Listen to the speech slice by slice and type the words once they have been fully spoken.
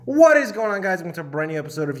What is going on, guys? Welcome to a brand new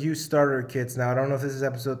episode of You Starter Kits. Now, I don't know if this is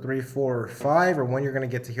episode 3, 4, or 5, or when you're going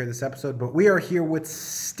to get to hear this episode, but we are here with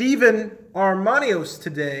Steven Armanios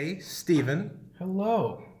today. Steven,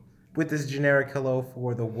 Hello. with this generic hello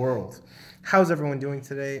for the world. How's everyone doing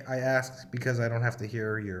today? I ask because I don't have to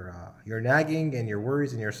hear your nagging and your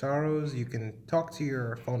worries and your sorrows. You can talk to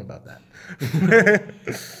your phone about that.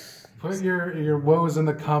 Put your woes in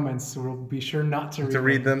the comments. We'll be sure not to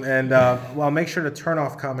read them. And well, make sure to turn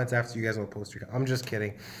off comments after you guys will post your. I'm just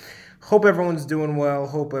kidding. Hope everyone's doing well.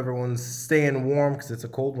 Hope everyone's staying warm because it's a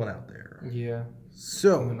cold one out there. Yeah.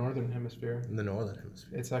 So In the northern hemisphere. in the northern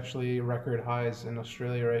hemisphere. It's actually record highs in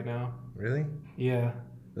Australia right now. Really? Yeah.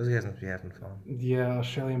 Those guys must be having fun. Yeah,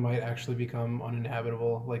 Australia might actually become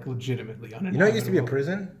uninhabitable, like legitimately uninhabitable. You know, it used to be a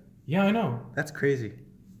prison. Yeah, I know. That's crazy.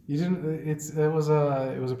 You didn't. It was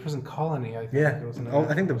a prison colony. I think. Yeah. It was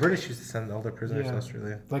I think the British used to send all their prisoners to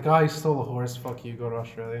Australia. Like, I stole a horse. Fuck you. Go to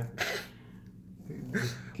Australia.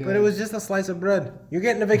 But it was just a slice of bread. You're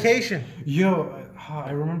getting a vacation. Yo,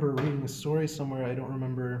 I remember reading a story somewhere. I don't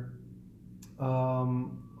remember.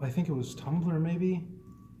 I think it was Tumblr, maybe.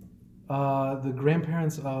 The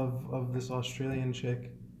grandparents of this Australian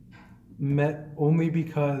chick met only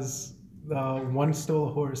because one stole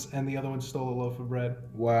a horse and the other one stole a loaf of bread,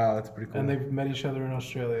 Wow, that's pretty cool. and they met each other in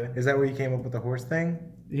Australia. Is that where you came up with the horse thing?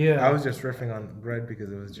 Yeah. I was just riffing on bread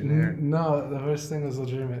because it was generic. No, the horse thing was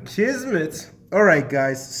legitimate. Kismet. All right,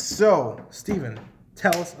 guys. So, Steven,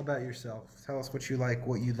 tell us about yourself. Tell us what you like,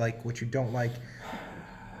 what you don't like,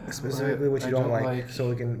 specifically what you I don't don't like, like- so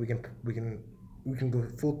we can go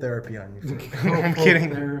full therapy on you. Go I'm full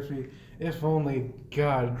kidding. Therapy. If only,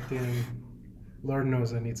 God damn, Lord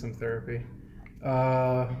knows I need some therapy.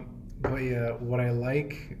 But yeah, what I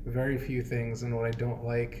like, very few things, and what I don't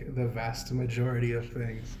like, the vast majority of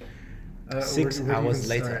things. 6 where do you hours even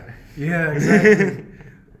later. start? Yeah, exactly.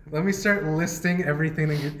 Let me start listing everything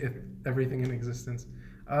in existence.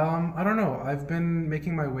 I don't know. I've been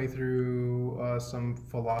making my way through some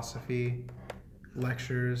philosophy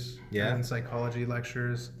lectures and psychology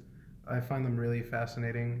lectures. I find them really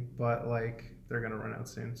fascinating, but like they're gonna run out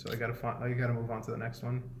soon, so I gotta move on to the next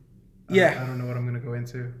one. Yeah. I don't know what I'm gonna go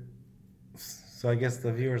into. So I guess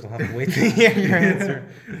the viewers will have to wait to hear your answer.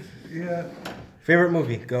 Yeah. Favorite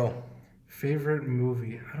movie? Go. Favorite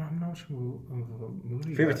movie? I'm not much of a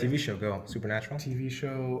movie. Favorite guy. TV show? Go. Supernatural. TV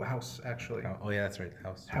show House, actually. Oh yeah, that's right.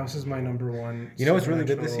 House. House is my number one. You know what's really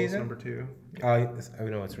good this Supernatural is season? Number two. I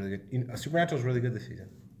know it's really good. Supernatural is really good this season.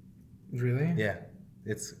 Really? Yeah,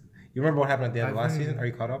 it's. You remember what happened at the end of I've last been- season? Are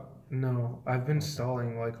you caught up? No, I've been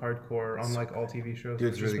stalling like hardcore on like all TV shows. Dude,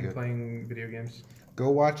 it's I've just really been good. playing video games. Go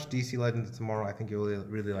watch DC Legends tomorrow. I think you'll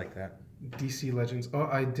really like that. DC Legends. Oh,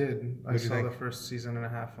 I did. I What'd you saw think? the first season and a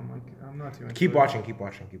half. I'm like, I'm not too into Keep it. watching.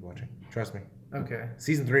 Trust me. Okay,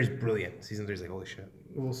 Season 3 is brilliant. Season 3 is like holy shit.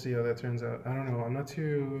 we'll see how that turns out. I don't know. I'm not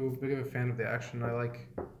too big of a fan of the action. I like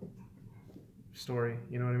story.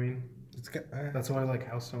 You know what I mean? It's good. That's why I like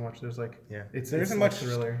House so much. There's like, Yeah. it's There it's isn't like much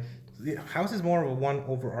thriller. The House is more of a one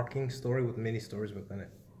overarching story with many stories within it.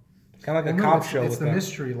 Kind of like a Well, no, cop it's, show. It's with the them.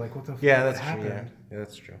 mystery. Like, what the fuck Yeah, that's happened? true. Yeah,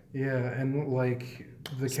 that's true. Yeah, and like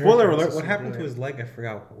the Spoiler characters alert! are What so happened to brilliant. his leg? I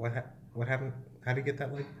forgot. What happened? How did he get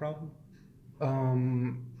that leg problem?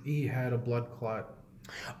 He had a blood clot,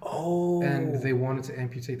 Oh. and they wanted to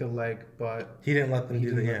amputate the leg, but He didn't let them he do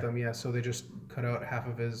didn't that. let Yeah. them. Yeah, so they just cut out half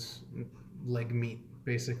of his leg meat,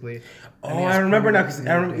 basically. And Oh, he I has remember now. permanent Cause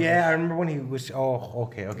nerve damage. I remember when he was. Oh,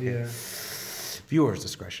 okay. Yeah. Viewers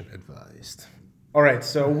discretion advised. All right,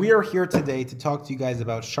 so we are here today to talk to you guys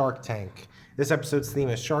about Shark Tank. This episode's theme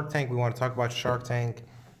is Shark Tank. We want to talk about Shark Tank.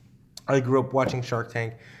 I grew up watching Shark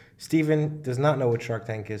Tank. Steven does not know what Shark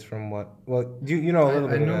Tank is from what? Well, you know a little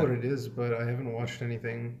I bit know of what it. it is, but I haven't watched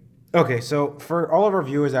anything. Okay, so for all of our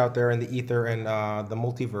viewers out there in the ether and the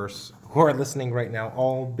multiverse who are listening right now,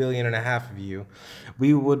 all 1.5 billion of you,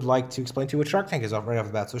 we would like to explain to you what Shark Tank is right off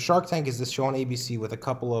the bat. So Shark Tank is this show on ABC with a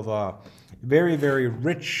couple of very, very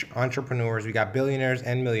rich entrepreneurs. We got billionaires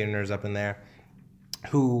and millionaires up in there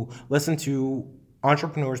who listen to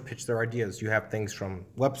entrepreneurs pitch their ideas. You have things from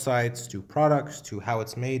websites to products to how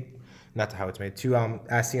it's made, not to how it's made, to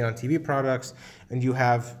as seen on TV products, and you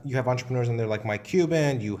have entrepreneurs in there like Mike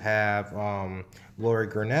Cuban, you have Lori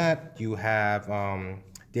Gurnett, you have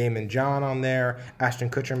Damon John on there. Ashton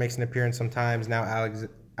Kutcher makes an appearance sometimes. Now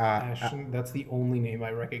Ashton, that's the only name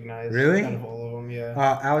I recognize. Really? Out of all of them,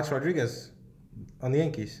 yeah. Alex Rodriguez on the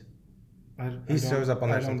Yankees. He shows up on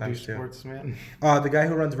there I don't sometimes, do too. sports, man. The guy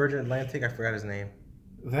who runs Virgin Atlantic, I forgot his name.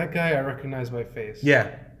 That guy I recognize by face.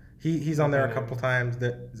 Yeah, he's on there a Okay. couple times.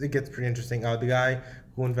 It gets pretty interesting. The guy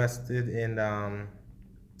who invested in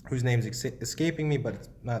whose name's escaping me, but it's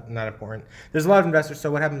not important. There's a lot of investors.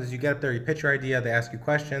 So what happens is you get up there, you pitch your idea, they ask you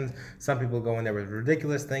questions. Some people go in there with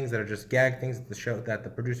ridiculous things that are just gag things that the show that the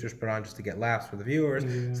producers put on just to get laughs for the viewers.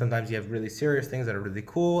 Yeah. Sometimes you have really serious things that are really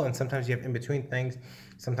cool, and sometimes you have in between things.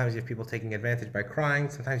 Sometimes you have people taking advantage by crying.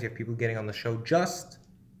 Sometimes you have people getting on the show just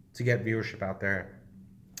to get viewership out there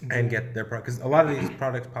and get their product. Because a lot of these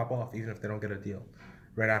products pop off even if they don't get a deal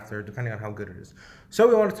right after, depending on how good it is. So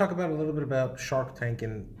we want to talk about a little bit about Shark Tank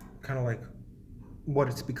and kind of like what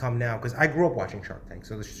it's become now. Because I grew up watching Shark Tank,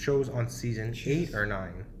 so the show's on season 8 or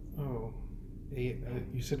 9. Oh, 8.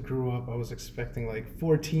 You said grew up. I was expecting like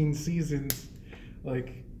 14 seasons.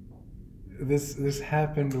 Like this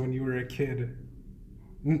happened when you were a kid.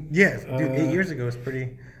 Yeah, dude, 8 years ago was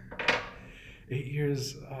pretty. 8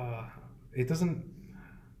 years. It doesn't.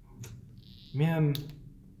 Man,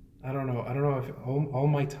 I don't know. I don't know if all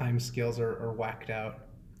my time scales are whacked out.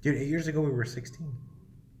 Dude, 8 years ago we were 16.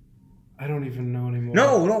 I don't even know anymore.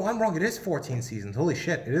 No, I'm wrong. It is 14 seasons. Holy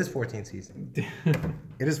shit, it is 14 seasons.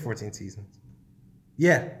 It is 14 seasons.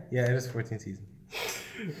 Yeah, it is 14 seasons.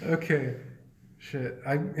 Okay. Shit.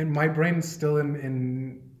 My brain's still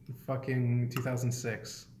in fucking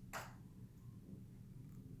 2006.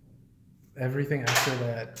 Everything after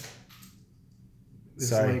that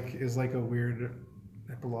is like a weird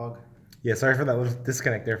epilogue. Yeah, sorry for that little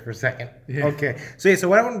disconnect there for a second. Yeah. Okay. So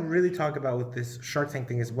what I want to really talk about with this Shark Tank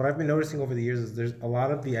thing is what I've been noticing over the years is there's a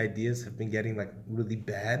lot of the ideas have been getting like really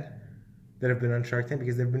bad that have been on Shark Tank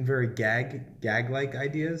because they've been very gag-like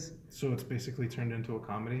ideas. So it's basically turned into a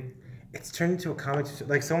comedy? It's turned into a comedy.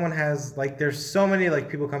 Like someone has like there's so many like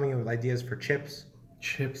people coming in with ideas for chips.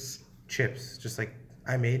 Chips. Just like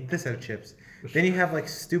I made this out of chips. Then you have like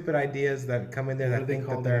stupid ideas that come in there that think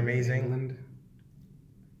that they're amazing. England?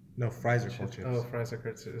 No, fries are called chips. Oh, fries are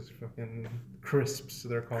chips. It's fucking crisps.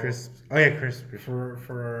 They're called Crisps. Oh yeah, crisps. for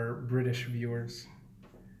our British viewers.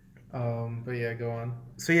 But yeah, go on.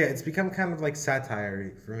 So yeah, it's become kind of like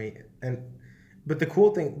satire for me. But the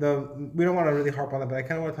cool thing, we don't want to really harp on that, but I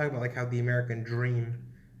kind of want to talk about like how the American Dream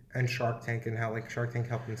and Shark Tank and how like Shark Tank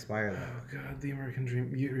helped inspire that. Oh god, the American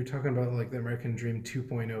Dream. You're talking about like the American Dream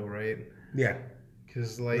 2.0, right? Yeah.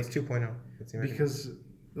 Because like it's 2.0. It's because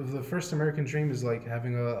the first American Dream is like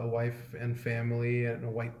having a wife and family and a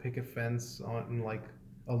white picket fence on like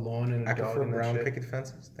a lawn and a I dog. prefer and brown shit. picket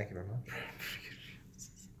fences. Thank you very much.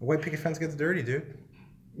 A white picket fence gets dirty, dude.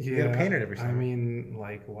 Yeah, You gotta paint it every I time. mean,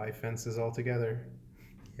 like why fences altogether?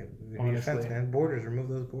 Yeah, we need a fence, honestly. man. Borders, remove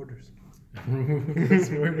those borders. Those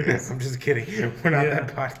borders. I'm just kidding. We're not Yeah.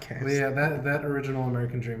 that podcast. But yeah, that original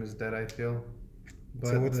American Dream is dead, I feel. But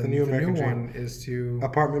So what's the new American Dream? one is to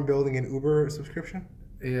Apartment building and Uber subscription?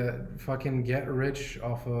 fucking get rich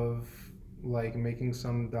off of like making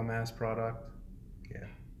some dumbass product. Yeah.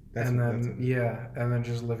 And then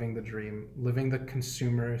just living the dream, living the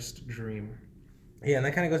consumerist dream. Yeah, and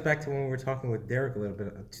that kind of goes back to when we were talking with Derek a little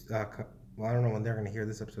bit. Well, I don't know when they're going to hear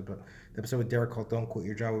this episode, but the episode with Derek called "Don't Quit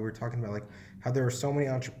Your Job," we were talking about like how there are so many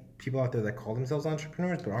people out there that call themselves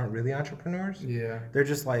entrepreneurs but aren't really entrepreneurs. Yeah. They're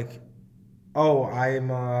just like, oh,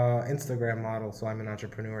 I'm a Instagram model, so I'm an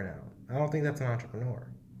entrepreneur now. I don't think that's an entrepreneur.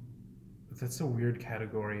 That's a weird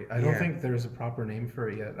category. I don't Yeah. think there's a proper name for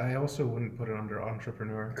it yet. I also wouldn't put it under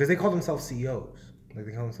entrepreneur. Because they call themselves CEOs. Like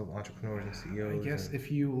they call themselves entrepreneurs and CEOs. I guess and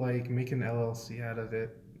if you like make an LLC out of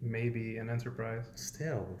it, maybe an enterprise.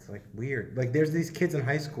 still, it's like weird. Like there's these kids in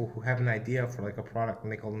high school who have an idea for like a product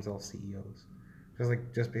and they call themselves CEOs.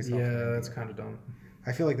 Just based off. Yeah, an idea. that's kind of dumb.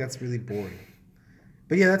 I feel like that's really boring.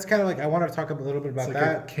 But yeah, that's kind of like I want to talk a little bit about It's like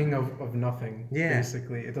that. a king of nothing. Yeah.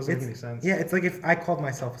 Basically, it doesn't make any sense. Yeah, it's like if I called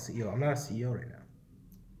myself a CEO. I'm not a CEO right now.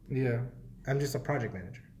 Yeah. I'm just a project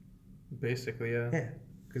manager. Basically, yeah. Yeah,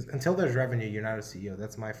 because until there's revenue, you're not a CEO.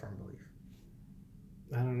 That's my firm belief.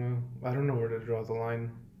 I don't know. I don't know where to draw the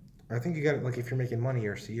line. I think you got like if you're making money,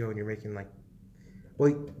 you're a CEO, and you're making like,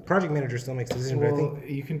 well, project manager still makes decisions. But I Well, think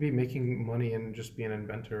you can be making money and just be an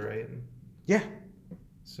inventor, right? yeah,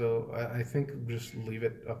 So I think just leave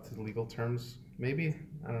it up to the legal terms. Maybe,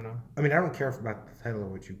 I don't know. I mean I don't care about the title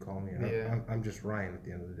of what you call me. Yeah. I'm just Ryan at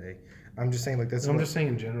the end of the day. I'm just saying like I'm just saying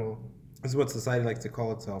in general. this is what society likes to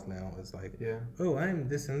call itself now. It's like Yeah. oh, I'm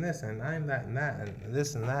this and this, and I'm that and that, and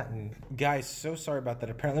this and that. And guys, so sorry about that.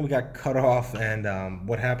 Apparently, we got cut off, and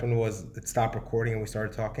what happened was it stopped recording, and we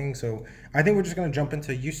started talking. So I think we're just gonna jump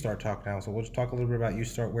into You Start talk now. So we'll just talk a little bit about You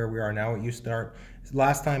Start, where we are now at You Start.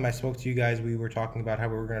 Last time I spoke to you guys, we were talking about how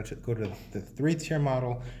we were going to go to the 3-tier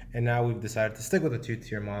model, and now we've decided to stick with the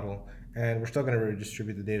 2-tier model, and we're still going to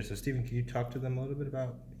redistribute the data. So Stephen, can you talk to them a little bit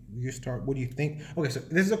about you start, what do you think? Okay, so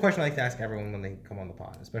this is a question I like to ask everyone when they come on the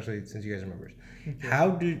pod, especially since you guys are members.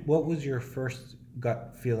 What was your first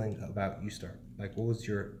gut feeling about you start? Like, what was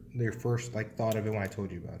your first like thought of it when I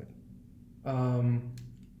told you about it?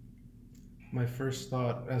 My first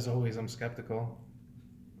thought, as always, I'm skeptical.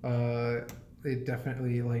 It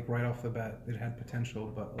definitely, like, right off the bat, it had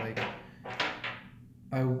potential, but like,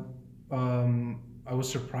 I I was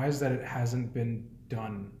surprised that it hasn't been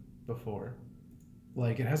done before.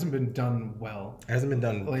 Like, it hasn't been done well. It hasn't been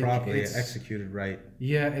done Like, properly, it's executed right.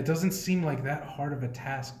 yeah, it doesn't seem like that hard of a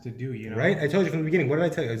task to do, you know? Right? I told you from the beginning. What did I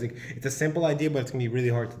tell you? I was like, it's a simple idea, but it's gonna be really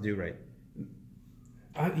hard to do right.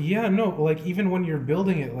 Yeah, no, like even when you're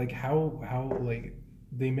building it, like how like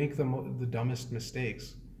they make the dumbest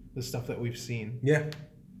mistakes, the stuff that we've seen. Yeah.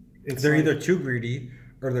 It's They're like, either too greedy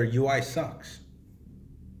or their UI sucks.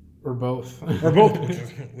 or both. Or both.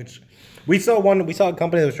 which we saw a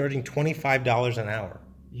company that was charging $25 an hour.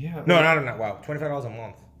 Yeah. No, like, not an hour. Wow, $25 a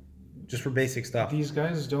month. Just for basic stuff. these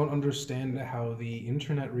guys don't understand how the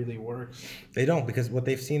internet really works. They don't, because what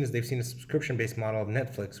they've seen is a subscription-based model of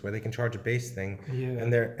Netflix where they can charge a base thing, Yeah.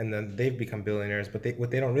 and then they've become billionaires. But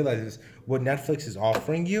what they don't realize is what Netflix is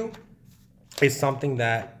offering you is something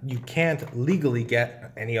that you can't legally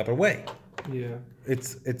get any other way. Yeah.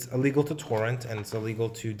 It's illegal to torrent and it's illegal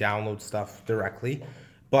to download stuff directly,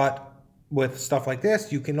 but with stuff like this,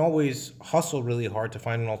 you can always hustle really hard to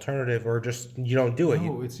find an alternative, or just you don't do it.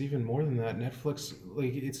 No, it's even more than that. Netflix,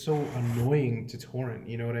 like, it's so annoying to torrent.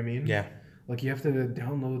 You know what I mean? Yeah. Like, you have to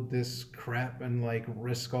download this crap and like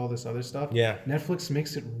risk all this other stuff. Yeah. Netflix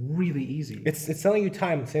makes it really easy. It's selling you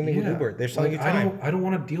time. Same thing with Uber. They're selling Like, you time. I don't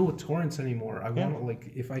want to deal with torrents anymore. I want,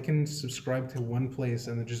 like, if I can subscribe to one place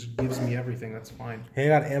and it just gives me everything, that's fine.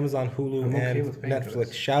 Hey, I got Amazon, Hulu, I'm okay and with paying for Netflix.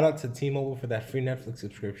 this. Shout out to T-Mobile for that free Netflix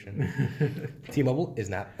subscription. T-Mobile is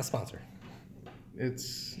not a sponsor.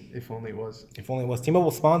 It's, if only it was. If only it was.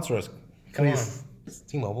 T-Mobile sponsor us. Come Please. on,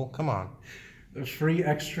 T-Mobile. Come on, A free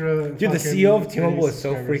extra. dude. The fucking CEO of T-Mobile is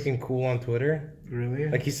so subscribers. freaking cool on Twitter. Really?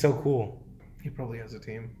 Like, he's so cool. He probably has a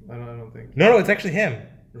team. I don't think. No, it's actually him.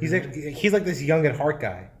 Really? He's like this young at heart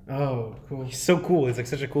guy. Oh, cool. He's so cool. He's like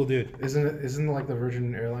such a cool dude. Isn't like the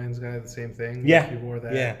Virgin Airlines guy the same thing? Yeah. Like, he wore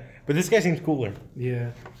that. Yeah. But this guy seems cooler.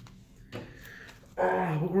 Yeah.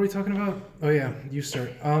 What were we talking about? Oh yeah, you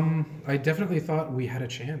start. I definitely thought we had a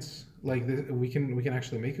chance. Like, we can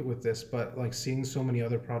actually make it with this, but like seeing so many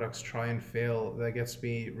other products try and fail, that gets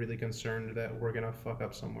me really concerned that we're gonna fuck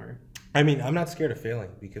up somewhere. I mean, I'm not scared of failing,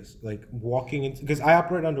 because like walking into, because I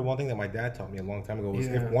operate under one thing that my dad taught me a long time ago was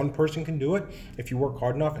Yeah. if one person can do it, if you work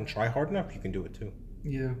hard enough and try hard enough, you can do it too.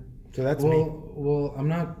 Yeah. So that's me. Well, I'm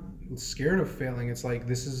not scared of failing. It's like,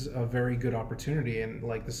 this is a very good opportunity, and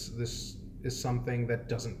like this is something that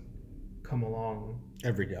doesn't come along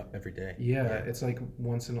Every day. Yeah, it's like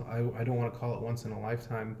I don't want to call it once in a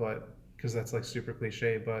lifetime, but because that's like super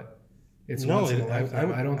cliche, but it's No, once in a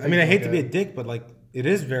lifetime. I don't. I Think mean, I hate like to be a dick, but like it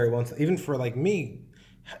is very once. Even for like me,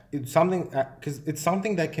 it's something because it's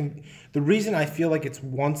something that can. The reason I feel like it's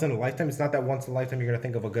once in a lifetime, it's not that once in a lifetime you're gonna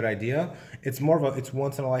think of a good idea. It's more of it's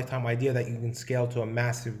once in a lifetime idea that you can scale to a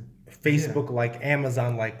massive Facebook like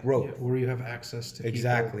Amazon like growth. where you have access to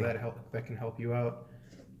Exactly. people that can help you out.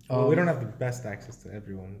 Well, we don't have the best access to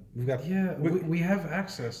everyone. We've got We have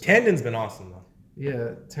access. Tandon's been awesome though.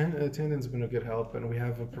 Yeah, Tandon's been a good help, and we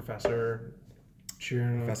have a professor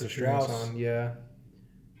cheering Professor us Strauss. on. Yeah.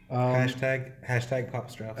 Hashtag Papa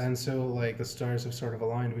Strauss. And so, like, the stars have sort of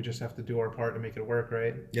aligned. We just have to do our part to make it work,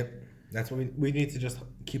 right? Yep, that's what we need to just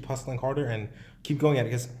keep hustling harder and keep going at it.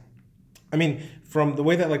 Because, I mean, from the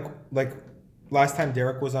way that like last time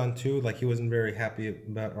Derek was on too, like he wasn't very happy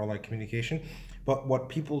about our like communication. But what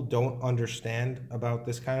people don't understand about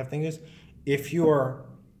this kind of thing is, if you're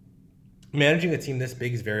managing a team this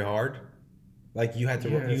big is very hard. Like you had to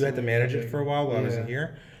manage it for a while I wasn't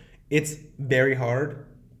here. It's very hard,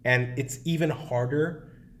 and it's even harder.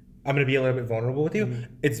 I'm gonna be a little bit vulnerable with you.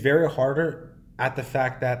 Mm-hmm. It's very harder at the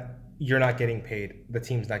fact that you're not getting paid. The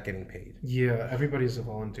team's not getting paid. Yeah, everybody's a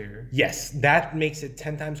volunteer. Yes, that makes it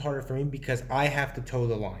 10 times harder for me because I have to toe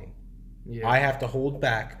the line. Yeah. I have to hold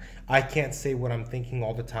back. I can't say what I'm thinking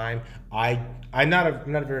all the time. I'm not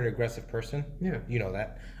a very aggressive person. Yeah. You know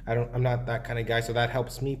that. I'm not that kind of guy, so that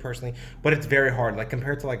helps me personally. But it's very hard. Like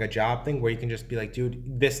compared to like a job thing where you can just be like,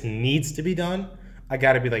 dude, this needs to be done. I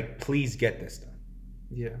gotta be like, please get this done.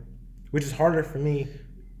 Yeah. Which is harder for me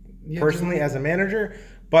personally as a manager.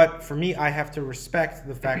 But for me, I have to respect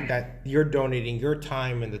the fact that you're donating your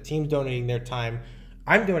time and the team's donating their time.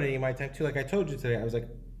 I'm donating my time too. Like I told you today, I was like,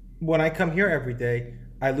 when I come here every day,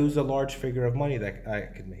 I lose a large figure of money that I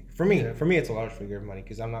could make. For me, it's a large figure of money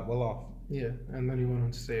because I'm not well off. Yeah, and then you went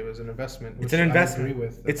on to say it was an investment, It's which an I investment. agree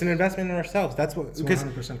with. It's an investment in ourselves. That's what It's because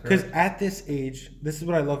 100% because correct. at this age, this is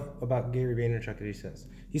what I love about Gary Vaynerchuk that he says.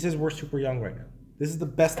 He says we're super young right now. This is the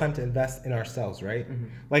best time to invest in ourselves, right?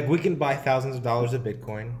 Like we can buy thousands of dollars of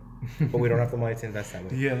Bitcoin, but we don't have the money to invest that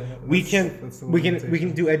way. Yeah, we that's- can that's the we can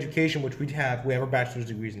limitation. do education, which we have. We have our bachelor's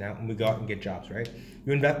degrees now, and we go out and get jobs, right?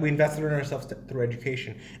 We invested in ourselves through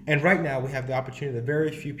education, and right now we have the opportunity that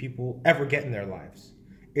very few people ever get in their lives.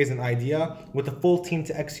 Is an idea with a full team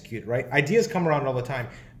to execute, right? Ideas come around all the time.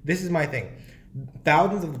 This is my thing.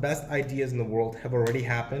 Thousands of the best ideas in the world have already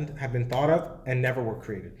happened, have been thought of, and never were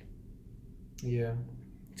created. Yeah.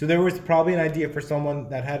 So there was probably an idea for someone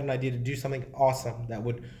that had an idea to do something awesome that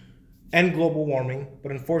would end global warming,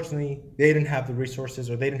 but unfortunately they didn't have the resources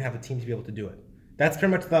or they didn't have a team to be able to do it. That's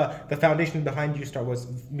pretty much the foundation behind UStart was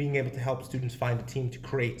being able to help students find a team to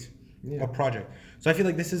create Yeah. a project. So I feel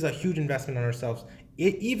like this is a huge investment on ourselves.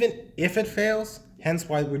 Even if it fails, hence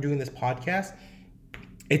why we're doing this podcast,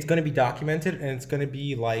 it's going to be documented and it's going to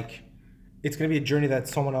be like it's going to be a journey that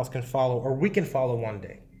someone else can follow or we can follow one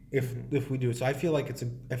day if we do. So I feel like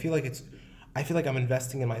I feel like I'm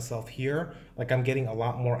investing in myself here. Like I'm getting a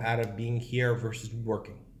lot more out of being here versus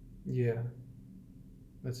working. Yeah.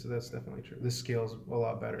 That's definitely true. This scales a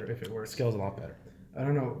lot better if it works. Scales a lot better. I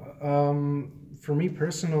don't know. For me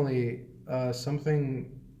personally,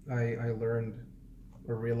 something I learned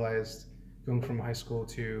or realized going from high school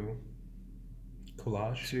to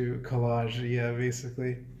collage, yeah,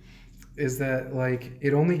 basically, is that like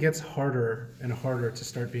it only gets harder and harder to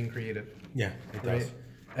start being creative, Yeah, it right? does.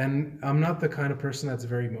 And I'm not the kind of person that's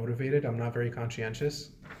very motivated. I'm not very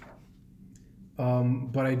conscientious.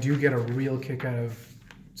 But I do get a real kick out of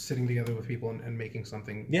sitting together with people and making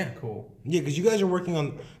something Yeah. cool. Yeah, because you guys are working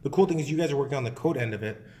on the cool thing is you guys are working on the code end of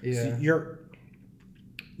it. Yeah. So your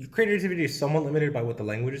creativity is somewhat limited by what the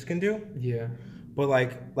languages can do. Yeah. But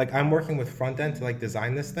like I'm working with front end to like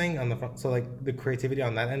design this thing on the front, so like the creativity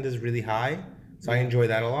on that end is really high. So I enjoy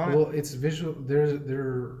that a lot. Well, it's visual.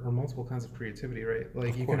 There are multiple kinds of creativity, right? Like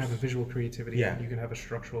Of you can have a course. visual creativity, Yeah. and you can have a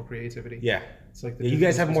structural creativity. Yeah. It's like Yeah, you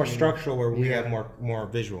guys have difference more between- structural where we Yeah. have more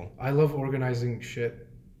visual. I love organizing shit.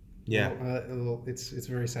 Yeah. It's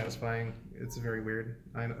very satisfying. It's very weird.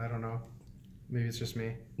 I don't know. Maybe it's just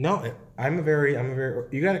me. No, I'm a very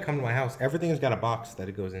you got to come to my house. Everything's got a box that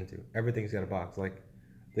it goes into. Everything's got a box. Like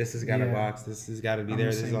this has got a Yeah. box. This has got to be I'm there.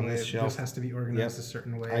 the This is same on way. this shelf. This has to be organized a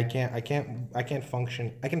certain way. I can't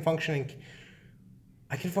function. I can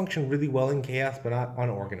function really well in chaos, but not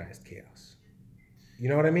unorganized chaos. You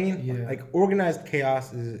know what I mean? Yeah. Like organized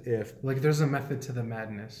chaos is if Like there's a method to the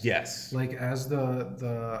madness. yes. Like as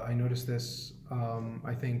the I noticed this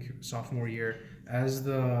I think sophomore year, as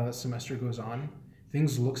the semester goes on,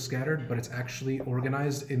 things look scattered, but it's actually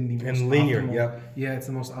organized in the most And linear, optimal, yep. Yeah, it's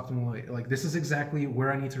the most optimal way. Like this is exactly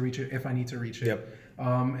where I need to reach it if I need to reach it. Yep.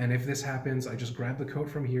 And if this happens, I just grab the coat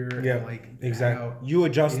from here Yeah. and like head Exactly. out. You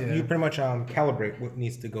adjust. Yeah. You pretty much calibrate what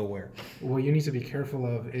needs to go where, What you need to be careful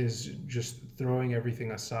of is just throwing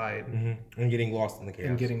everything aside and getting lost in the chaos.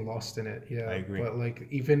 and getting lost in it. Yeah. I agree. But like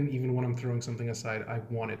even when I'm throwing something aside, I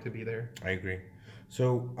want it to be there. I agree.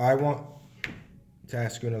 So I want to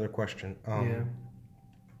ask you another question. Yeah.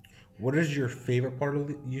 What is your favorite part of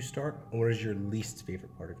UStart, and what is your least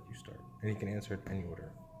favorite part of UStart? And you can answer it any order.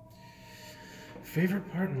 Favorite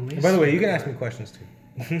part and least. By the way, you can favorite ask me questions too.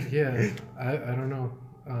 Yeah, I don't know.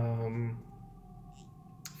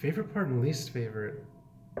 Favorite part and least favorite.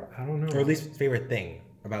 I don't know. Or at least favorite thing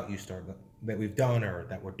about UStart that we've done, or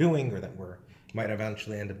that we're doing, or that we might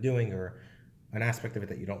eventually end up doing, or an aspect of it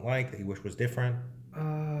that you don't like, that you wish was different.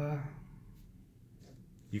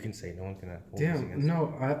 You can say. No one can hold this Damn. against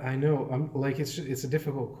No, I know. I'm like it's a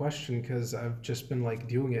difficult question because I've just been like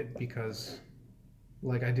doing it because,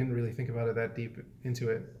 like, I didn't really think about it that deep into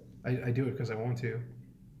it. I do it because I want to.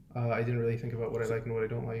 I didn't really think about what I like and what I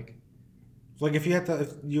don't like. So like if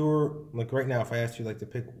you were like right now, if I asked you like to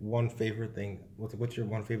pick one favorite thing, what's your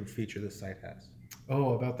one favorite feature this site has?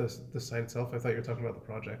 Oh, about the site itself. I thought you were talking about the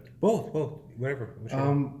project. Both, whatever.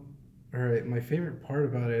 whichever. All right. My favorite part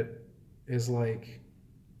about it is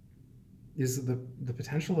the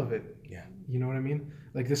potential of it. Yeah. You know what I mean?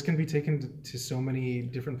 Like this can be taken to so many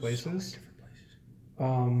different places.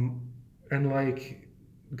 And like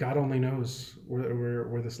God only knows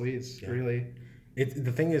where this leads. Yeah. Really.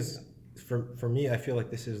 The thing is, for me, I feel like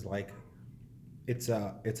this is like, it's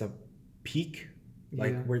a peak.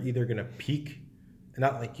 Like Yeah. we're either gonna peak,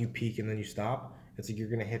 not like you peak and then you stop. It's like you're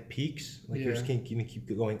gonna hit peaks. Like you're just gonna keep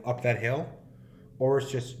going up that hill, or it's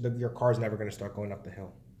just your car's never gonna start going up the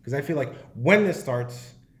hill. Because I feel like when this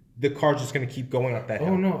starts, the car's just gonna keep going up that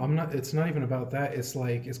hill. Oh no, I'm not. It's not even about that. It's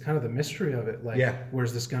like it's kind of the mystery of it. Like, Yeah.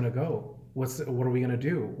 where's this gonna go? What are we gonna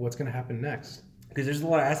do? What's gonna happen next? Because there's a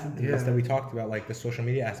lot of aspects of this Yeah. that we talked about, like the social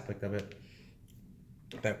media aspect of it.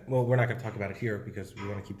 That we're not going to talk about it here because we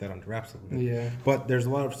want to keep that under wraps a little bit. Yeah. But there's a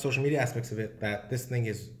lot of social media aspects of it that this thing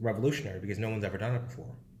is revolutionary because no one's ever done it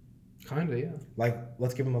before. Kinda, yeah. Like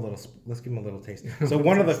let's give them a little taste. So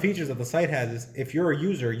one of the features that the site has is if you're a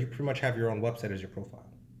user, you pretty much have your own website as your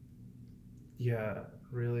profile. Yeah,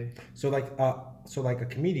 really. So like a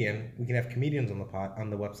comedian, we can have comedians on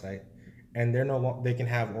the website, and they can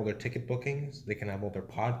have all their ticket bookings, they can have all their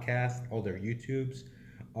podcasts, all their YouTubes,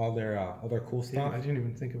 all their cool stuff. I didn't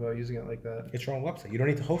even think about using it like that. It's your own website. You don't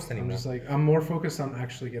need to host I'm anymore. just like I'm more focused on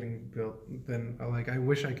actually getting built than like I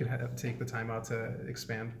wish I could take the time out to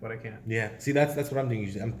expand, but I can't. Yeah. See, that's what I'm doing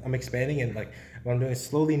usually. I'm expanding and like what I'm doing is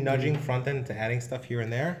slowly nudging front end to adding stuff here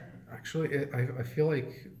and there. Actually, I feel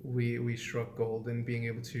like we struck gold in being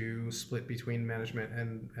able to split between management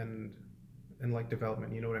and like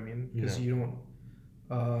development. You know what I mean? Because Yeah. you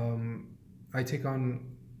don't. I take on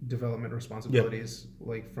development responsibilities,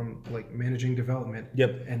 like from like managing development.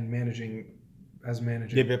 Yep. And managing as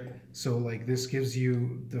manager. Yep. So like this gives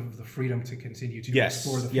you the freedom to continue to Yes.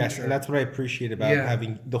 explore the future. Yes. And that's what I appreciate about Yeah.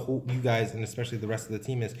 having you guys and especially the rest of the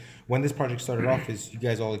team is when this project started off is you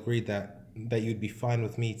guys all agreed that you'd be fine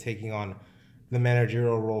with me taking on the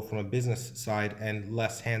managerial role from a business side and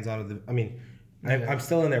less hands-on. Yeah. I'm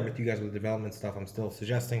still in there with you guys with development stuff. I'm still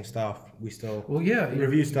suggesting stuff. We still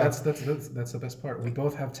review stuff. That's the best part. We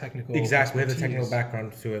both have technical Exactly. We have the technical expertise.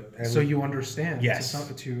 background to it. And So you understand Yes.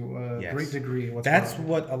 to a Yes. great degree what's That's going on.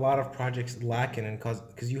 what a lot of projects lack in, and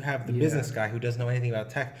because you have the Yeah. business guy who doesn't know anything about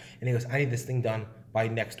tech, and he goes, "I need this thing done by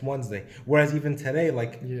next Wednesday." Whereas even today,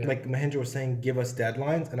 like Mahendra was saying, give us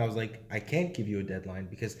deadlines, and I was like, I can't give you a deadline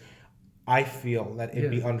because I feel that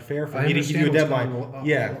it'd be unfair for I me to give you a understand what's deadline.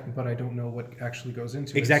 going on, but I don't know what actually goes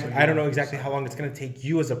into Exactly. it. So I don't know exactly how long it's going to take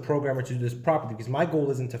you as a programmer to do this properly because my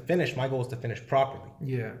goal isn't to finish. My goal is to finish properly.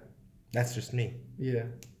 Yeah, That's just me. yeah.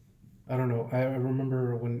 I don't know. I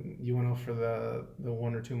remember when you went off for the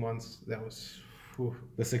 1 or 2 months. That was, whew.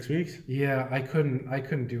 The 6 weeks. Yeah. I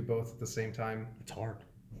couldn't do both at the same time. It's hard.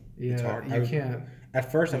 Yeah, It's hard. you can't.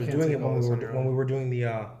 At first, I You was can't doing take it all this on your when we own. were doing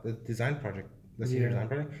the design project, the senior Yeah. design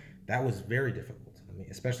project. That was very difficult. I mean,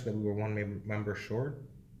 especially that we were one member short.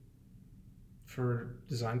 For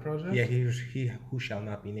design project? Yeah, he who shall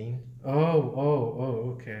not be named.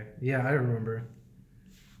 Oh, okay. Yeah, I remember.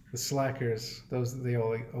 The slackers, they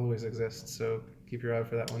always exist, so keep your eye out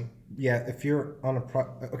for that one. Yeah, if you're on a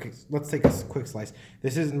okay, let's take a quick slice.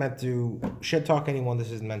 This isn't meant to shit talk anyone.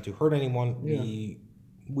 This isn't meant to hurt anyone. Yeah.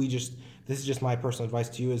 This is just my personal advice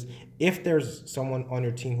to you is if there's someone on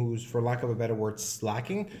your team who's, for lack of a better word,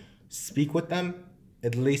 slacking, speak with them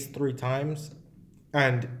at least 3 times,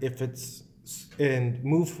 and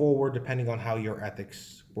move forward depending on how your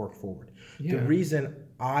ethics work forward. Yeah. The reason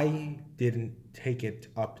I didn't take it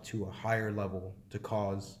up to a higher level to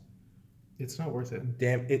cause It's not worth it.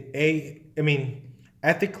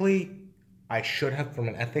 ethically, I should have from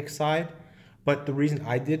an ethics side, but the reason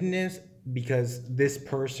I didn't is because this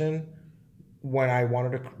person, when I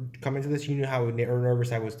wanted to come into this, you knew how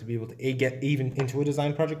nervous I was to be able to get even into a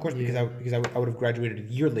design project course because I would have graduated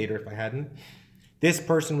a year later if I hadn't. This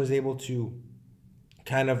person was able to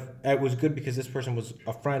it was good because this person was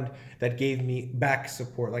a friend that gave me back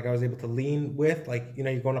support. Like I was able to lean with, like,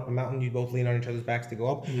 you're going up a mountain, you both lean on each other's backs to go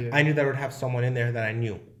up. Yeah. I knew that I would have someone in there that I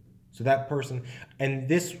knew. So that person, and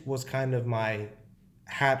this was kind of my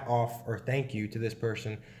hat off or thank you to this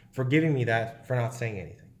person for giving me that, for not saying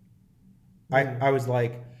anything. Yeah. I was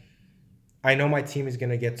like, I know my team is going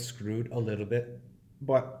to get screwed a little bit,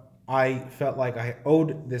 but I felt like I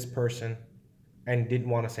owed this person and didn't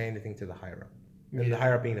want to say anything to the higher up. And the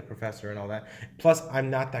higher up being the professor and all that. Plus, I'm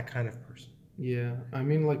not that kind of person. Yeah, I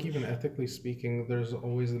mean, like even ethically speaking, there's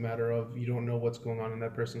always the matter of you don't know what's going on in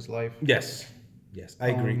that person's life. Yes, I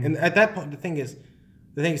agree. And at that point, the thing is,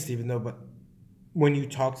 Stephen, though, but when you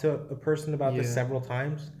talk to a person about this several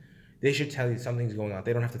times, they should tell you something's going on.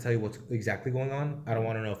 They don't have to tell you what's exactly going on. I don't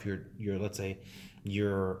want to know if you're let's say,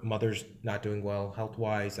 your mother's not doing well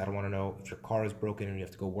health-wise. I don't want to know if your car is broken and you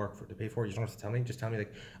have to go work to pay for it. You don't have to tell me. Just tell me,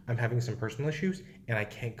 like, I'm having some personal issues and I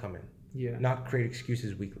can't come in. Yeah. Not create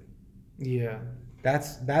excuses weekly. Yeah.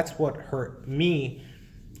 That's what hurt me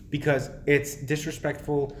because it's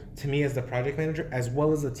disrespectful to me as the project manager as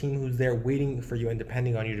well as the team who's there waiting for you and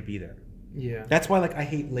depending on you to be there. Yeah. That's why, like, I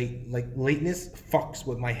hate lateness fucks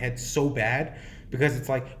with my head so bad because it's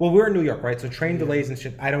like, well, we're in New York, right? So train delays and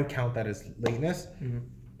shit, I don't count that as lateness. Mm-hmm.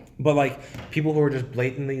 But like people who are just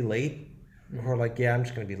blatantly late, who are like, yeah, I'm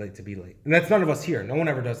just gonna be late to be late, and that's none of us here. No one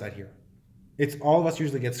ever does that here. It's all of us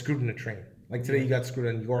usually get screwed in a train. Like today, you got screwed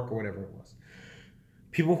in New York or whatever it was.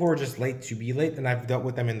 People who are just late to be late, and I've dealt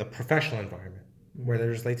with them in the professional environment where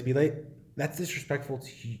they're just late to be late. That's disrespectful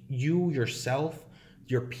to you, yourself,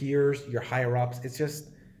 your peers, your higher ups. It's just,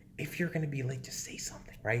 if you're gonna be late, just say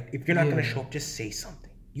something, right? If you're not gonna show up, just say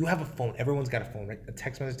something. You have a phone. Everyone's got a phone, right? A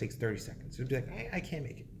text message takes 30 seconds. Just be like, hey, I can't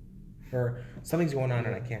make it, or something's going on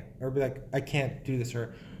and I can't, or be like, I can't do this,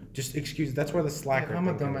 or just excuse. That's where the slacker. I'm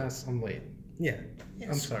a dumbass. I'm late. Yeah.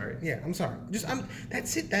 I'm sorry. Yeah, I'm sorry.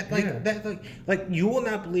 That's it. That you will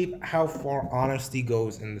not believe how far honesty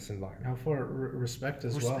goes in this environment. How far respect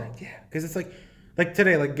as well. Yeah, because it's like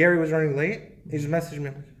today, like Gary was running late. He just messaged me.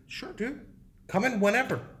 I'm like, sure, dude, come in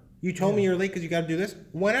whenever. You told me you're late because you got to do this.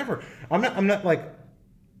 Whenever. I'm not like,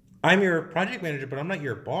 I'm your project manager, but I'm not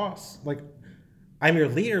your boss. Like, I'm your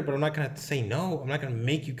leader, but I'm not gonna say no. I'm not gonna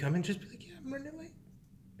make you come in. Just be like, yeah, I'm running late.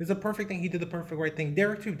 It's a perfect thing. He did the perfect right thing.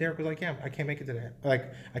 Derek too. Derek was like, yeah, I can't make it today.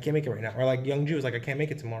 Like, I can't make it right now. Or like Young Jew was like, I can't make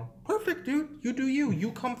it tomorrow. Perfect, dude. You do you.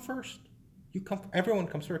 You come first. Everyone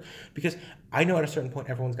comes first. Because I know at a certain point,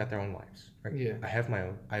 everyone's got their own lives. Right? Yeah. I have my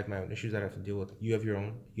own issues that I have to deal with. You have your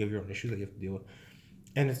own issues that you have to deal with.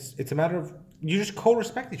 And it's a matter of, you just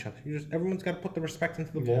co-respect each other. Everyone's got to put the respect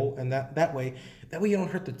into the bowl, and that way you don't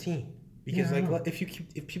hurt the team. Because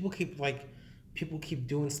if people keep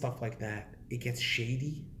doing stuff like that, it gets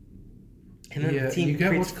shady, and then the team you get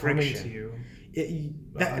creates what's coming friction. to you.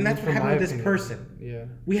 And that's what happened with this person. Yeah,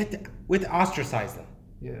 we had to ostracize them.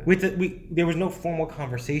 Yeah, There was no formal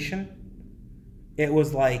conversation. It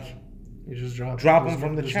was like, you just drop them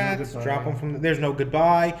from the chats, drop them from there's no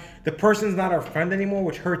goodbye. The person's not our friend anymore,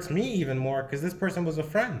 which hurts me even more because this person was a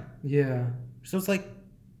friend. Yeah. So it's like,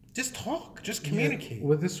 just talk, just communicate. Yeah.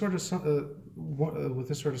 With this sort of stuff,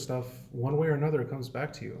 one way or another, it comes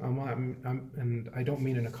back to you. And I don't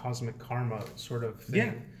mean in a cosmic karma sort of thing.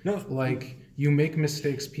 Yeah. No. Like, you make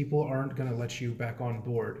mistakes, people aren't gonna let you back on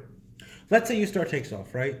board. Let's say YouStar takes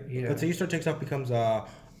off, right? Yeah. Let's say YouStar takes off, becomes a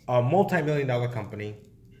multi-million-dollar company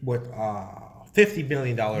with $50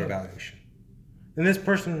 billion valuation. And this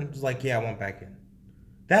person is like, yeah, I want back in.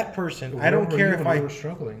 That person, I don't care if we were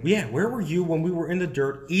struggling. Yeah, where were you when we were in the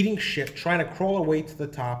dirt, eating shit, trying to crawl our way to the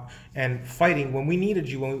top and fighting when we needed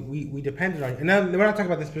you, when we depended on you? And now we're not talking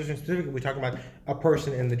about this person specifically, we're talking about a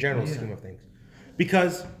person in the general scheme of things.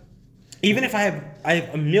 Because even if I have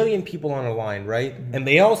a million people on a line, right? Mm-hmm. And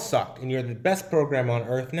they all suck, and you're the best program on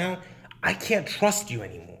earth now, I can't trust you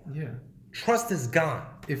anymore. Yeah. Trust is gone.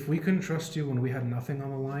 If we couldn't trust you when we had nothing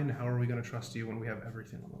on the line, how are we going to trust you when we have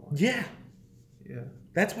everything on the line? Yeah. Yeah.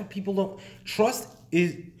 That's what people don't. Trust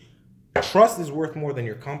is worth more than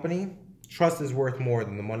your company. Trust is worth more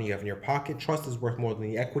than the money you have in your pocket. Trust is worth more than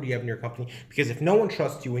the equity you have in your company. Because if no one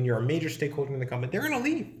trusts you and you're a major stakeholder in the company, they're going to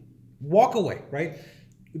leave. Walk away, right?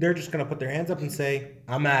 They're just going to put their hands up and say,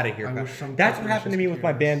 I'm out of here. That's what happened to me with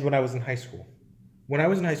my band when I was in high school. When I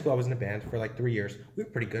was in high school, I was in a band for like 3 years. We were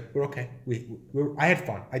pretty good. We were okay. I had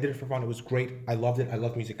fun. I did it for fun. It was great. I loved it. I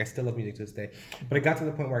love music. I still love music to this day. But it got to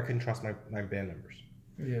the point where I couldn't trust my band members.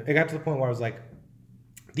 Yeah. It got to the point where I was like,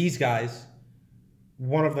 these guys,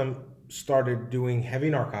 one of them started doing heavy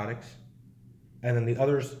narcotics, and then the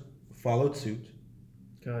others followed suit.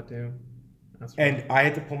 God damn. And I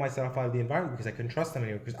had to pull myself out of the environment because I couldn't trust them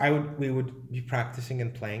anymore. Because we would be practicing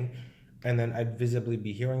and playing, and then I'd visibly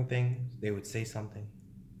be hearing things. They would say something.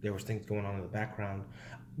 There was things going on in the background.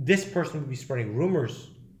 This person would be spreading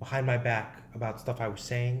rumors behind my back about stuff I was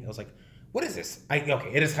saying. I was like, what is this?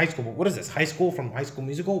 It is high school, but what is this? High school from High School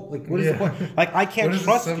Musical? Like, what is the point? Like, I can't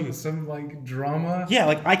trust you. Some like drama? Yeah,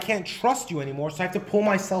 like I can't trust you anymore, so I have to pull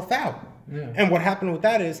myself out. Yeah. And what happened with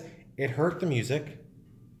that is it hurt the music.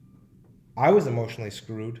 I was emotionally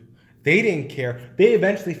screwed. They didn't care. They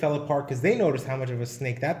eventually fell apart because they noticed how much of a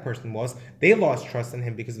snake that person was. They lost trust in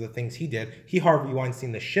him because of the things he did. He Harvey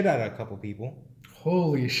Weinstein the shit out of a couple people.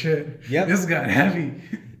 Holy shit. Yep. This got heavy.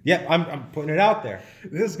 Yep, I'm putting it out there.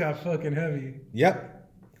 This got fucking heavy. Yep.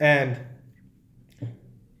 And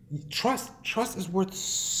trust is worth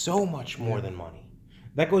so much more than money.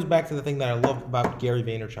 That goes back to the thing that I love about Gary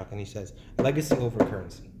Vaynerchuk, and he says, legacy over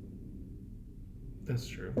currency. That's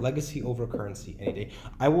true. Legacy over currency any day.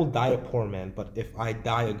 I will die a poor man, but if I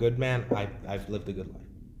die a good man, I've lived a good life.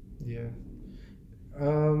 Yeah.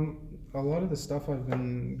 A lot of the stuff I've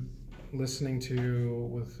been listening to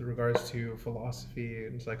with regards to philosophy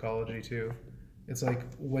and psychology too, it's like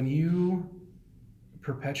when you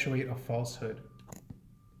perpetuate a falsehood,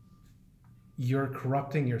 you're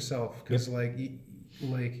corrupting yourself because like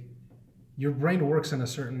your brain works in a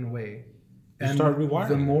certain way. You start rewiring.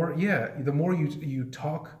 The more you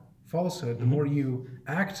talk falsehood, the more you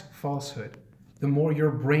act falsehood, the more your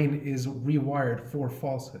brain is rewired for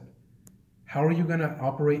falsehood. How are you going to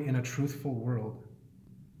operate in a truthful world?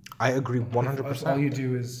 I agree If 100%. all you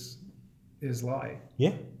do is lie.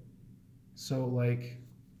 Yeah. So like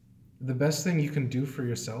the best thing you can do for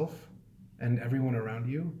yourself and everyone around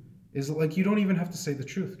you is like you don't even have to say the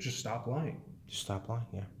truth. Just stop lying. Just stop lying.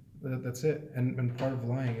 Yeah. That's it. And part of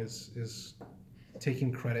lying is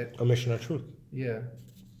taking credit. Omission of truth. Yeah.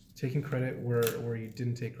 Taking credit where you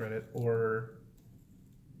didn't take credit, or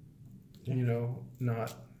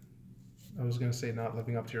not, I was gonna say not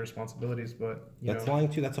living up to your responsibilities, but That's lying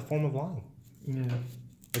too. That's a form of lying. Yeah.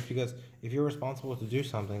 It's because if you're responsible to do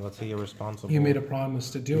something, let's say you're responsible. You made a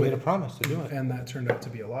promise to do it. You made a promise to do it. And that turned out to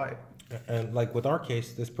be a lie. And like with our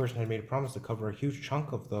case, this person had made a promise to cover a huge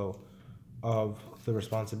chunk of the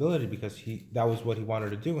responsibility because that was what he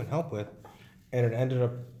wanted to do and help with, and it ended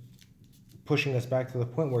up pushing us back to the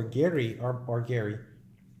point where Gary, our Gary,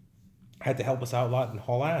 had to help us out a lot and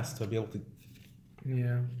haul ass to be able to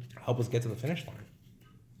help us get to the finish line.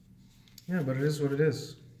 Yeah, but it is what it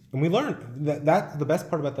is. And we learned that the best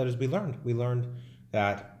part about that is we learned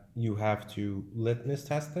that you have to litmus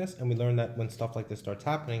test this, and we learned that when stuff like this starts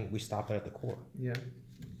happening, we stop it at the core. Yeah.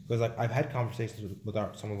 Because like I've had conversations with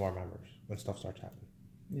some of our members when stuff starts happening.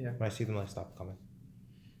 Yeah. When I see them, I stop coming.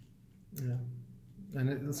 Yeah. And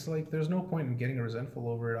it's like there's no point in getting resentful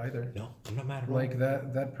over it either. No, I'm not mad at all. Like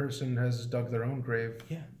that person has dug their own grave.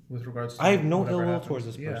 Yeah. With regards to I have no whatever ill will happened. towards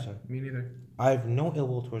this person. Yeah, me neither. I have no ill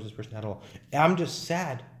will towards this person at all. I'm just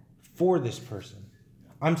sad for this person.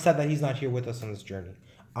 I'm sad that he's not here with us on this journey.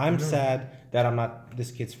 I'm sad that I'm not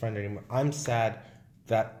this kid's friend anymore. I'm sad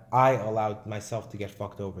that I allowed myself to get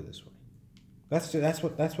fucked over this way. That's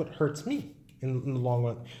what hurts me in the long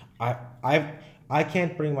run. I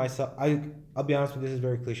can't bring myself. I'll be honest with you, this is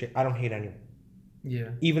very cliche. I don't hate anyone. Yeah.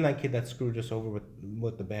 Even that kid that screwed us over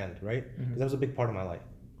with the band, right? Mm-hmm. That was a big part of my life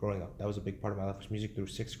growing up. That was a big part of my life. Music through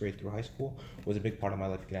 6th grade through high school was a big part of my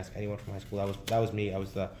life. You can ask anyone from high school. That was me. I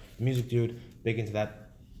was the music dude, big into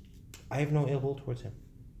that. I have no ill will towards him.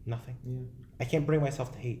 Nothing. Yeah. I can't bring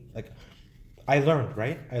myself to hate. Like, I learned,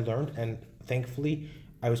 right? And thankfully,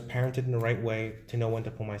 I was parented in the right way to know when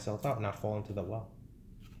to pull myself out and not fall into the well.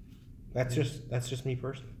 That's just me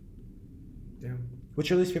personally. Yeah. What's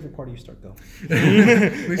your least favorite part of Easter, though?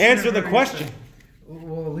 Answer the question.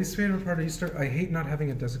 Well, least favorite part of Easter, I hate not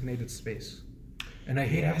having a designated space. And I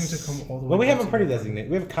hate having to come all the way. Well, we have a pretty designated.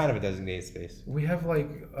 designated. We have kind of a designated space. We have like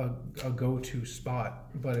a go-to spot,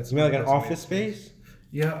 but it's. You mean like an office space?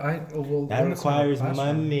 Yeah, well. That requires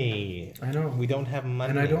money. I know. We don't have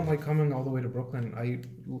money. And I don't like coming all the way to Brooklyn.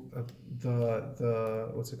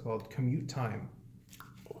 The what's it called? Commute time.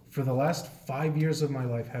 For the last 5 years of my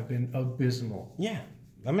life have been abysmal. Yeah,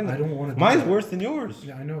 I mean, I don't want to. Mine's worse than yours.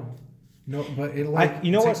 Yeah, I know. No, but it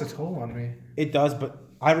takes a toll on me. It does, but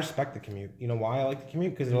I respect the commute. You know why I like the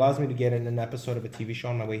commute? Because it allows me to get in an episode of a TV show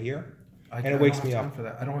on my way here, and it wakes me up. For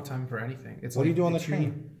that, I don't have time for anything. What do you do on the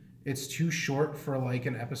train? It's too short for like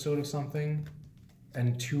an episode of something,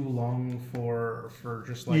 and too long for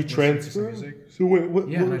just like you transfer music. So what?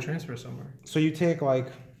 Yeah, and I transfer somewhere. So you take like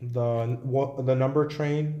the number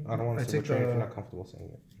train. I don't want to say what train if you're not comfortable saying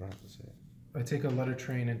it. You don't have to say it. I take a letter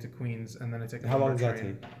train into Queens, and then I take a How long does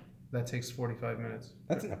train. that take? That takes 45 minutes.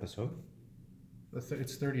 That's an episode.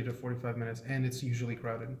 It's 30 to 45 minutes, and it's usually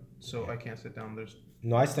crowded, so I can't sit down.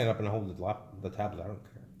 No, I stand up and hold the tablet. I don't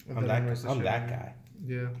care. I'm that guy.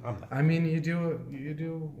 Yeah. I mean, you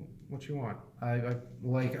do what you want. I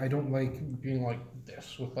don't like being like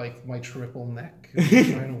this with like my triple neck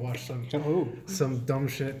trying to watch some dumb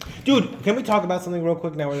shit. Dude, can we talk about something real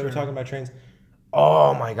quick now when we're talking about trains?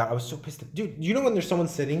 Oh my god, I was so pissed. Dude, you know when there's someone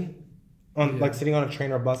sitting on like sitting on a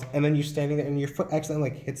train or a bus, and then you're standing there and your foot accidentally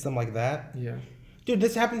like hits them like that? Yeah. Dude,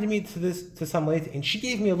 this happened to me to some lady, and she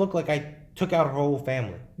gave me a look like I took out her whole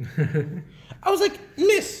family. I was like,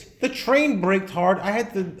 Miss, the train braked hard. I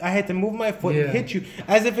had to move my foot and hit you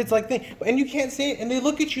as if it's like thing, and you can't say it. And they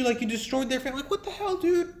look at you like you destroyed their family. Like, what the hell,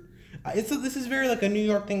 dude? This is very like a New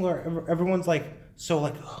York thing where everyone's like so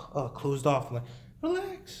like closed off. I'm like,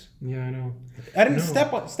 relax. Yeah, I know. I didn't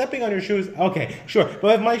stepping on your shoes. Okay, sure,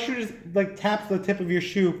 but if my shoe just like taps the tip of your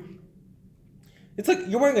shoe, it's like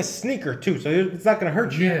you're wearing a sneaker too, so it's not gonna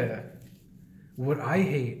hurt you. Yeah. What I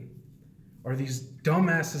hate are these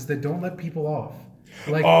dumbasses that don't let people off.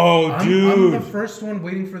 Like, I'm the first one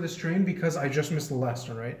waiting for this train because I just missed the last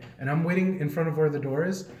one, right? And I'm waiting in front of where the door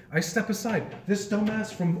is. I step aside. This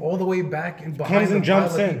dumbass from all the way back and behind comes and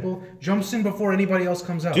jumps in. People jumps in before anybody else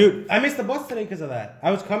comes out. Dude, I missed the bus today because of that.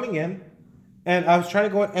 I was coming in, And I was trying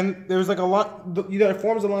to go in, and there was like a lot. There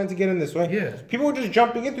forms a line to get in this way. Yeah. People were just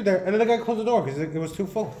jumping in through there, and then the guy closed the door because it was too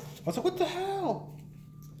full. I was like, "What the hell?"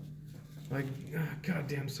 Like,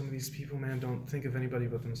 goddamn, some of these people, man, don't think of anybody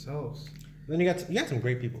but themselves. Then you got some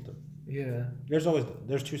great people too. Yeah,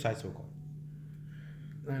 There's two sides to a coin.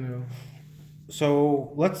 I know.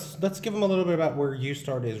 So let's give them a little bit about where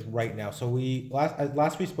UStart is right now. So we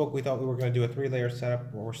last we spoke, we thought we were going to do a 3-layer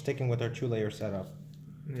setup. But we're sticking with our 2-layer setup.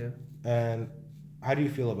 Yeah. And how do you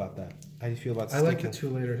feel about that? How do you feel about I like the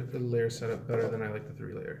sticking? 2-layer setup better than I like the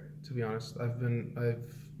 3-layer. To be honest, I've been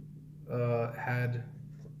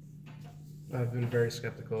very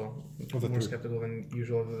skeptical, Of the more 3. skeptical than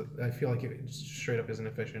usual. I feel like it just straight up isn't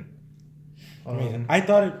efficient. I mean, I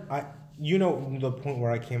thought it. The point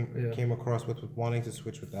where I Yeah. came across with wanting to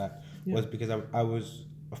switch with that was because I was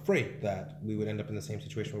afraid that we would end up in the same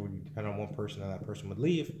situation where we depend on one person and that person would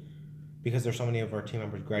leave because there's so many of our team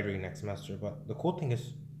members graduating next semester. But the cool thing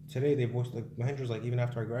is today they voiced like Mahendra's like even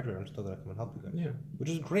after I graduate I'm still gonna come and help you guys. Yeah. Which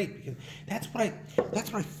is great because that's what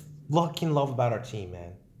I fucking love about our team,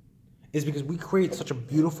 man. Is because we create such a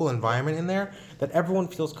beautiful environment in there that everyone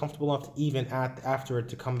feels comfortable enough to even after it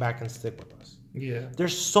to come back and stick with us. Yeah.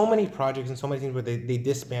 There's so many projects and so many things where they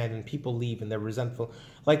disband and people leave and they're resentful.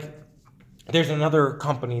 Like, there's another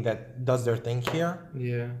company that does their thing here,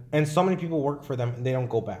 Yeah. and so many people work for them and they don't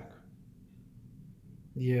go back.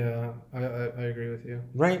 Yeah. I agree with you.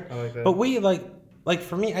 Right? I like that. But we, like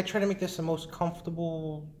for me, I try to make this the most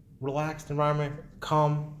comfortable, relaxed environment.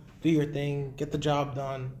 Come, do your thing, get the job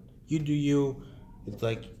done. You do you. It's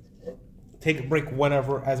like, take a break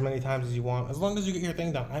whenever, as many times as you want. As long as you get your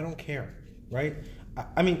thing done, I don't care. Right?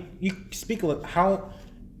 I mean, you speak a little. How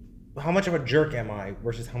much of a jerk am I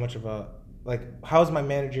versus how much of a how's my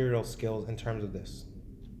managerial skills in terms of this?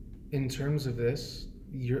 In terms of this,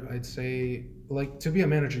 I'd say, like, to be a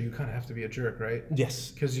manager, you kind of have to be a jerk, right?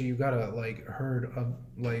 Yes. Because you gotta like herd of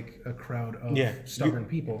like a crowd of Yeah. stubborn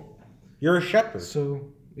people. You're a shepherd.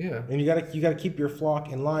 So yeah, And you gotta keep your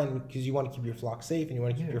flock in line because you want to keep your flock safe and you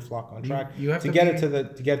want to keep Yeah. your flock on You- track you have to to get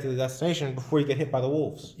be- to get to the destination before you get hit by the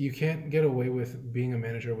wolves. you can't get away with being a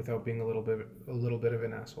manager without being a little bit of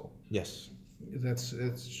an asshole. Yes.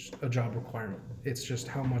 It's a job requirement. It's just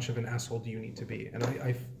how much of an asshole do you need to be, and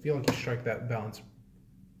I feel like you strike that balance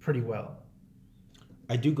pretty well.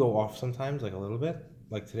 I do go off sometimes, like a little bit.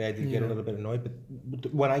 Like today, I did get a Yeah. little bit annoyed.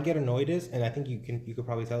 But when I get annoyed and I think you could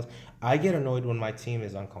probably tell us, I get annoyed when my team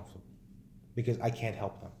is uncomfortable because I can't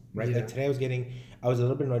help them. Right? Yeah. Like today, I was a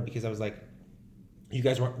little bit annoyed because I was like, you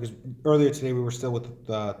guys weren't because earlier today we were still with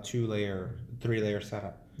the 2-layer, 3-layer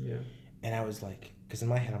setup, Yeah. and I was like, because in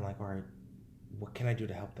my head I'm like, all right, what can I do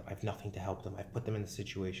to help them? I have nothing to help them. I've put them in a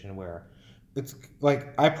situation where it's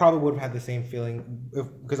like I probably would have had the same feeling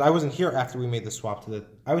because I wasn't here after we made the swap to the.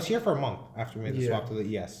 I was here for a month after we made the Yeah. swap to the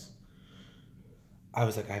ES. I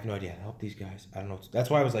was like, I have no idea how to help these guys. I don't know. That's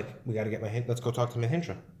why I was like, we got to get Let's go talk to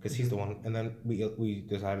Mahindra because he's the one. And then we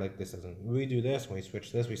decided like this doesn't. We do this when we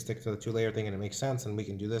switch this. We stick to the 2-layer thing and it makes sense. And we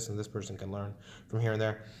can do this and this person can learn from here and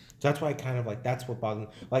there. So that's why I kind of like that's what bothers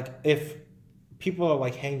me. Like if people are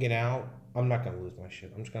like hanging out, I'm not gonna lose my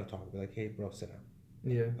shit. I'm just gonna talk. Be like, hey, bro, sit down.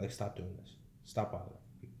 Yeah. Like, stop doing this. Stop bothering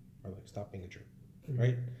people. Or like, stop being a jerk.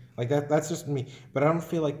 Right? Like that's just me. But I don't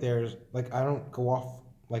feel like there's like I don't go off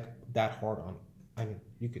like that hard on. I mean,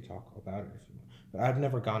 you could talk about it if you want, but I've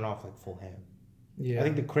never gone off like full hand. Yeah. I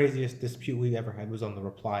think the craziest dispute we ever had was on the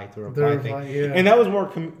reply to The reply reply, thing, yeah. and that was more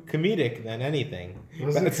comedic than anything.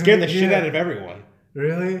 Was But it it scared the comedic? shit Yeah. out of everyone.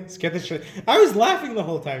 Really? Scared the shit. I was laughing the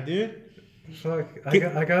whole time, dude. Fuck.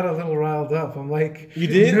 I got a little riled up. I'm like, You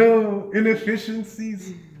did? No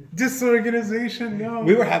inefficiencies, disorganization. No.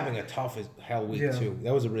 We were having a tough as hell week Yeah. too.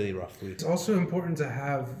 That was a really rough week. It's also important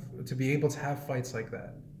to be able to have fights like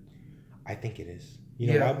that. I think it is.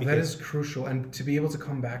 You know why? that is crucial, and to be able to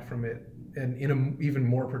come back from it and in an even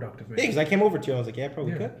more productive Yeah, manner. because I came over to you and I was like, yeah,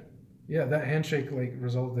 probably Yeah. could. Yeah, that handshake like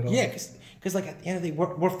resolved it all. Yeah, because like at the end of the day,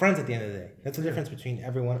 we're friends at the end of the day. That's the difference between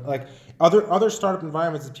everyone. Like other startup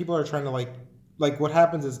environments, is people are trying to like what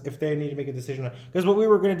happens is if they need to make a decision. Because what we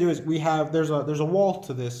were going to do is there's a wall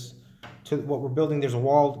to this, to what we're building. There's a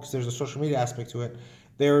wall because there's a social media aspect to it.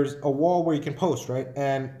 There's a wall where you can post, right?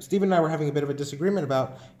 And Steve and I were having a bit of a disagreement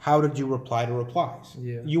about how to do reply to replies.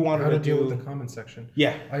 Yeah. You wanted how to to deal do with the comment section.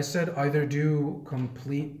 yeah. I said either do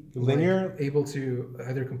complete Linear? able to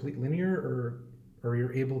either complete linear or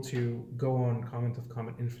you're able to go on comment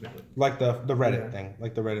infinitely. Like the Reddit Yeah. thing,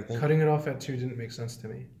 like the Reddit thing. Cutting it off at 2 didn't make sense to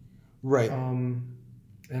me. Right.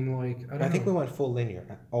 And like I think we went full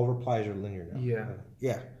linear. All replies are linear now. Yeah.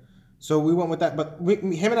 Yeah. So we went with that, but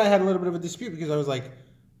him and I had a little bit of a dispute because I was like,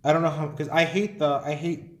 I don't know how because I hate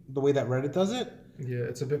the way that Reddit does it. Yeah,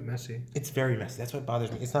 it's a bit messy. It's very messy. That's what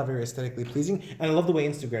bothers me. It's not very aesthetically pleasing. And I love the way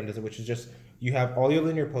Instagram does it, which is just you have all your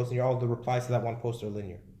linear posts and all the replies to that one post are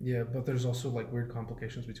linear. Yeah, but there's also like weird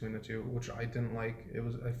complications between the two, which I didn't like.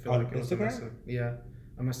 I feel On like it was a mess. Instagram? Yeah,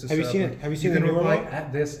 a mess. Have you seen it? Have you seen you the can newer reply one?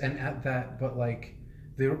 at this and at that, but like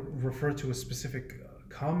they refer to a specific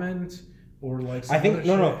comment or like. I think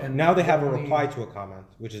other no. shit, and Now they have a only- reply to a comment,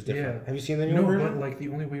 which is different. Yeah. Have you seen the No, new version? but like the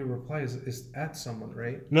only way you reply is at someone,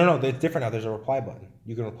 right? No, it's different now. There's a reply button.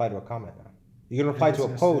 You can reply to a comment now. You can reply to a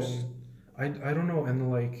Business post. and- I don't know, and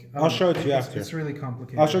like I I'll don't show know, it to you after. It's really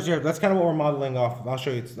complicated. I'll show you. That's kind of what we're modeling off. I'll show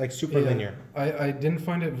you. It's like super Yeah. linear. I didn't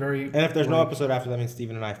find it very. And if there's no like, episode after that, means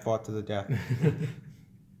Steven and I fought to the death.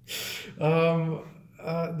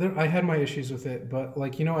 I had my issues with it, but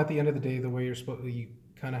like at the end of the day, the way you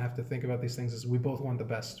kind of have to think about these things is we both want the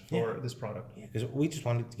best for this product. Because we just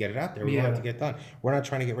wanted to get it out there. We Yeah. wanted to get done. We're not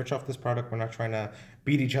trying to get rich off this product. We're not trying to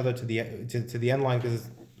beat each other to the end line because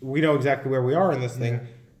we know exactly where we are in this thing. Yeah.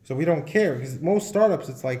 So we don't care. Because most startups,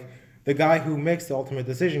 it's like the guy who makes the ultimate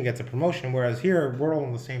decision gets a promotion, whereas here we're all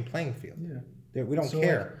on the same playing field. Yeah. We don't So,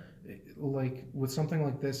 care. Like with something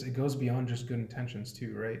like this, it goes beyond just good intentions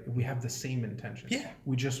too, right? We have the same intentions. Yeah.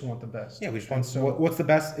 We just want the best. Yeah, we just And want what's the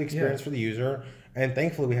best experience Yeah. for the user. And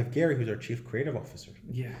thankfully, we have Gary, who's our chief creative officer.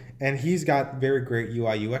 Yeah. And he's got very great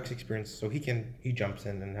UI UX experience, so he jumps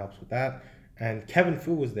in and helps with that. And Kevin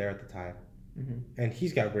Fu was there at the time, and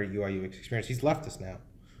he's got great UI UX experience. He's left us now.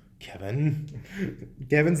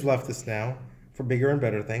 Kevin's left us now for bigger and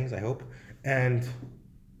better things, I hope. And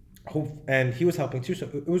he was helping too. So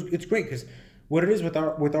it's great because what it is with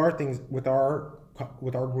our things with our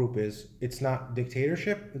group is it's not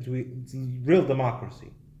dictatorship. It's real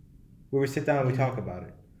democracy, where we sit down and we talk about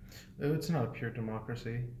it. It's not a pure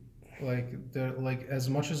democracy. Like as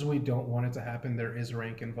much as we don't want it to happen, there is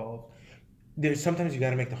rank involved. There's sometimes you got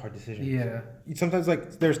to make the hard decisions. Yeah. Sometimes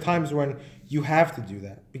there's times when you have to do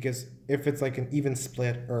that because if it's like an even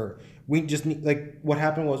split or we just need like what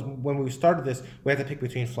happened was when we started this we had to pick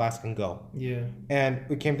between Flask and Go. Yeah. And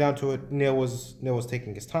it came down to it. Neil was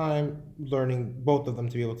taking his time learning both of them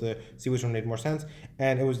to be able to see which one made more sense.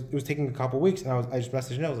 And it was taking a couple weeks. And I just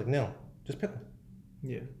messaged Neil. I was like, Neil, just pick one.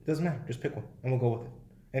 Yeah. It doesn't matter. Just pick one, and we'll go with it.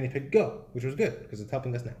 And he picked Go, which was good because it's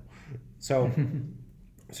helping us now. So,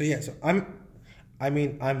 so I'm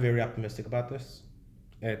very optimistic about this.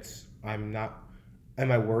 I'm not.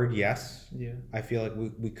 Am I worried? Yes. Yeah. I feel like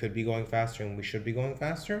we could be going faster and we should be going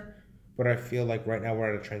faster. But I feel like right now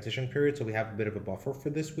we're at a transition period, so we have a bit of a buffer for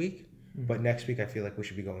this week. But next week, I feel like we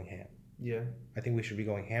should be going ham. Yeah. I think we should be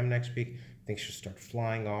going ham next week. Things should start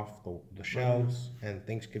flying off the shelves, and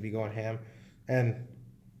things could be going ham. And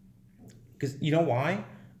because you know why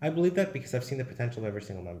I believe that? Because I've seen the potential of every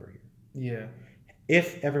single member here. Yeah.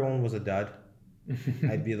 If everyone was a dud,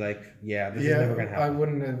 I'd be like, yeah, this is never gonna happen. I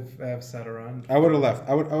wouldn't have sat around. I would have left.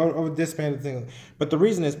 I would disband the thing. But the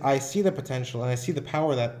reason is I see the potential and I see the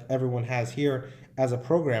power that everyone has here as a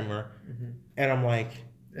programmer, and I'm like,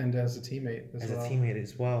 And as a teammate as a teammate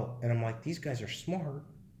as well, and I'm like, these guys are smart.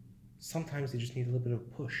 Sometimes they just need a little bit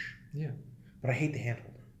of push. Yeah. But I hate the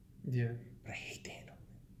handhold. Yeah. But I hate the handhold.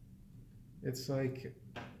 It's like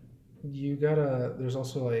there's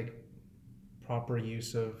also like proper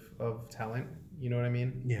use of talent. You know what I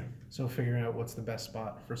mean? Yeah. So figuring out what's the best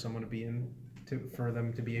spot for someone to be in for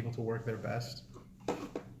them to be able to work their best.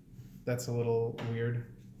 That's a little weird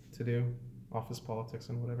to do. Office politics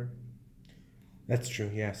and whatever. That's true.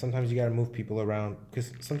 Yeah. Sometimes you got to move people around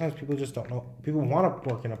because sometimes people just don't know. People want to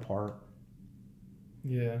work in a part,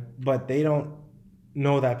 Yeah. but they don't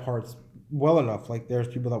know that part's well enough. Like there's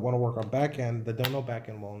people that want to work on back end that don't know back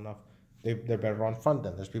end well enough. They're better on front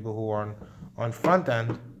end. There's people who are on front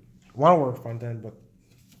end, want to work front end, but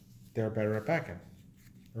they're better at back end,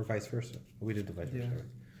 or vice versa. We did the vice versa.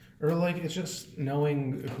 Yeah. Or like it's just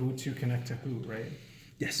knowing who to connect to who, right?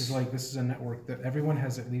 Yes. It's like this is a network that everyone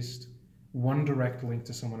has at least one direct link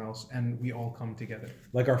to someone else, and we all come together.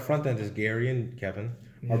 Like our front end is Gary and Kevin.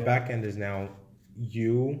 Our Yeah. back end is now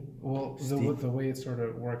you. Well, the way it sort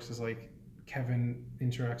of works is like Kevin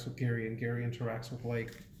interacts with Gary, and Gary interacts with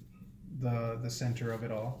like the center of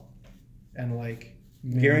it all, and like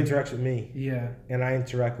Gary interacts with me, Yeah. and I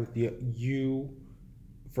interact with you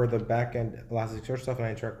for the back end Elasticsearch stuff, and I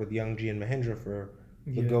interact with Youngji and Mahindra for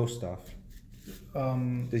the Yeah. Go stuff.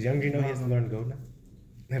 Does Youngji know he has to learn Go now?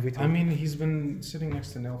 Have we talked? I mean, he's been sitting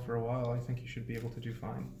next to Nell for a while. I think he should be able to do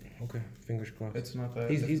fine. Okay, fingers crossed. It's not that.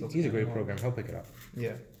 He's difficult a to great learn. program. He'll pick it up.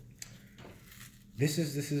 Yeah. This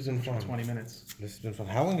has been fun. 20 minutes. This has been fun.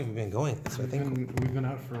 How long have we been going? This, I think We've been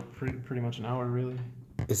out for pretty much an hour, really.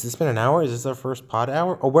 Is this been an hour? Is this our first pod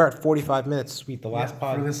hour? Oh, we're at 45 minutes. Sweet. The last Yeah,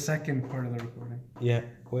 pod. for the second part of the recording. Yeah.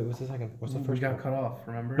 Wait, what's the second? What's the We first got part? cut off,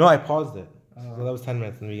 remember? No, I paused it. Oh. So that was 10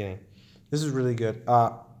 minutes in the beginning. This is really good.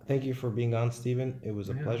 Thank you for being on, Steven. It was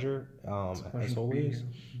a Yeah. pleasure. It's a pleasure As to be always.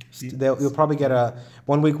 here. You'll probably get a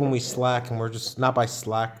 1 week when we slack, and we're just not by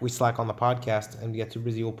slack. We slack on the podcast and get too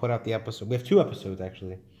busy. We'll put out the episode. We have 2 episodes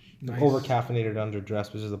actually. Nice. Over caffeinated,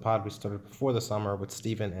 underdressed, which is the pod we started before the summer with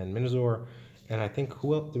Steven and Minazor. And I think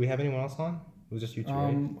who else? Do we have anyone else on? It was just you two,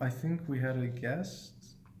 right? I think we had a guest.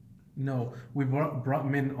 No, we brought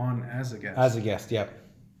Min on as a guest. As a guest, yep.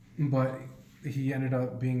 But he ended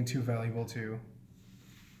up being too valuable to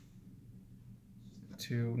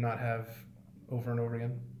not have over and over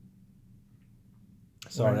again.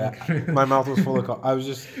 Sorry, Why are you- my mouth was full of. I was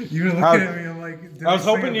just. You were looking I was- at me. I'm like, did I was say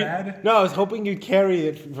hoping it you. bad? No, I was hoping you'd carry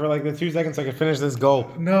it for like the 2 seconds so I could finish this goal.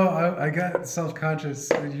 No, I got self-conscious.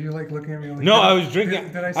 You like looking at me like. No, I was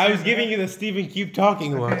drinking. Did I say was giving that? you the Stephen keep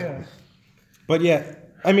talking look. Okay, yeah. But yeah,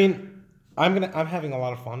 I mean, I'm having a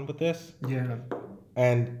lot of fun with this, Yeah.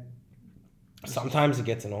 and sometimes it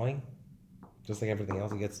gets annoying, just like everything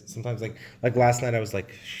else. It gets sometimes like last night I was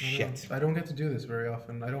like, shit. I don't get to do this very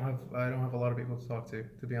often. I don't have a lot of people to talk to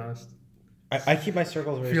be honest. I keep my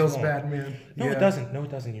circles very Feels small. bad, man. No, Yeah. it doesn't. No,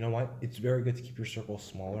 it doesn't. You know what? It's very good to keep your circle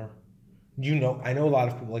smaller. I know a lot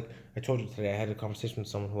of people, like I told you today, I had a conversation with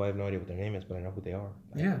someone who I have no idea what their name is, but I know who they are.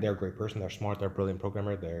 Yeah. They're a great person. They're smart. They're a brilliant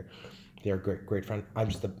programmer. They're a great friend.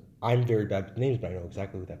 I'm very bad with names, but I know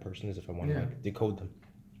exactly who that person is if I want to like decode them.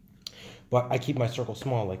 But I keep my circle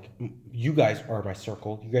small. Like you guys are my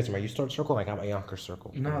circle. You guys are my You Start circle. And I got my Yonker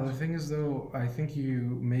circle. No, the thing is though, I think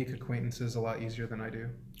you make acquaintances a lot easier than I do.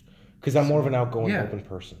 Because I'm more of an outgoing, Yeah. open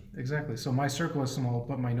person. Exactly. So my circle is small,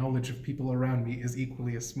 but my knowledge of people around me is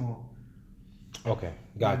equally as small. Okay,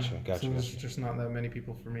 gotcha. So there's just not that many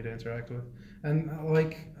people for me to interact with, and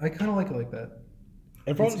I kind of like it like that.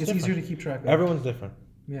 Everyone's It's different. easier to keep track of. Everyone's different.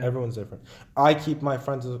 Yeah. Everyone's different. I keep my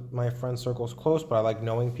friend circles close, but I like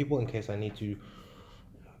knowing people in case I need to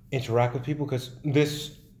interact with people because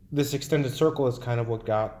this extended circle is kind of what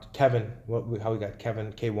got Kevin. How we got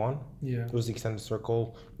Kevin K1. Yeah. It was the extended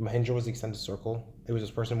circle. Mahindra was the extended circle. It was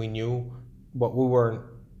this person we knew, but we weren't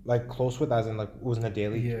like close with, as in like it wasn't a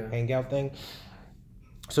daily hangout thing.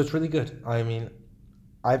 So it's really good. I mean,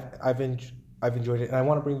 I've enjoyed it, and I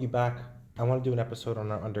want to bring you back. I want to do an episode on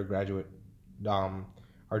our undergraduate,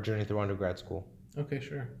 our journey through undergrad school. Okay,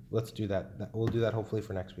 sure. Let's do that. We'll do that hopefully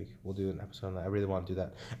for next week. We'll do an episode on that. I really want to do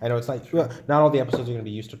that. I know it's like not all the episodes are going to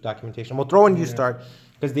be UStart documentation. We'll throw in UStart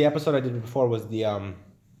because the episode I did before was the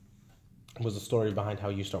story behind how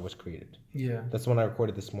UStart was created. Yeah. That's the one I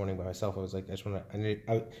recorded this morning by myself. I was like, I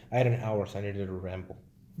had an hour, so I needed to ramble.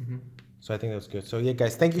 Mm-hmm. So I think that was good. So yeah,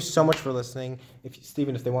 guys, thank you so much for listening.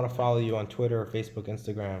 Steven, if they want to follow you on Twitter, Facebook,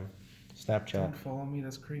 Instagram, Snapchat. Don't follow me.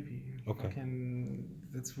 That's creepy. Okay.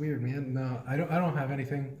 That's weird, man. No, I don't have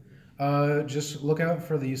anything. Just look out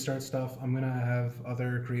for the UStart stuff. I'm gonna have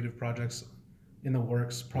other creative projects in the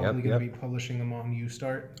works. Probably gonna be publishing them on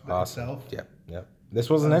UStart itself. Yep. This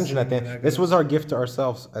was an engine at the end. that This goes. was our gift to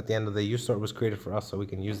ourselves at the end of the UStart was created for us, so we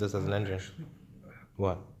can use this as an engine.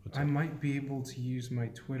 What? I might be able to use my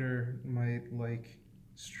Twitter, my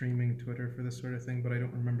streaming Twitter for this sort of thing, but I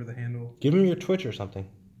don't remember the handle. Give him your Twitch or something.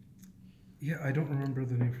 Yeah, I don't remember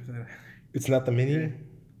the name for that. It's not the mini.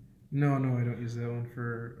 No, I don't use that one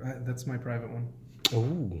that's my private one.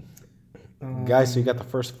 Ooh. Guys, so you got the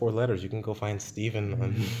first 4 letters. You can go find Steven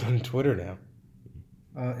on Twitter now.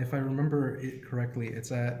 If I remember it correctly,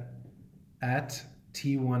 it's at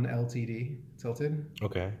T1LTD tilted.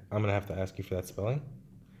 Okay, I'm gonna have to ask you for that spelling.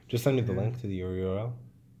 Just send me the link to the URL.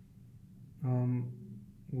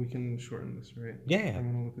 We can shorten this, right? Yeah. I'm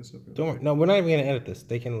gonna look this up. Don't worry. No, we're not even gonna edit this.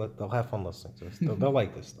 They'll have fun listening to this. They'll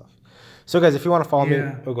like this stuff. So, guys, if you want to follow me, go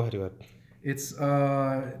ahead. Go ahead. It's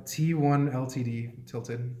T1LTD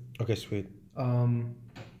tilted. Okay, sweet.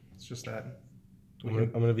 It's just that.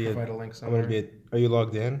 I'm gonna be. Provide a link somewhere. Are you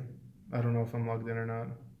logged in? I don't know if I'm logged in or not.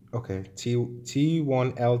 Okay,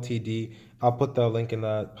 T1LTD. I'll put the link in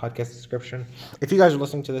the podcast description. If you guys are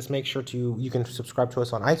listening to this, make sure you can subscribe to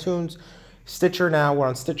us on iTunes, Stitcher. Now we're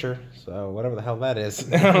on Stitcher, so whatever the hell that is.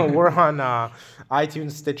 We're on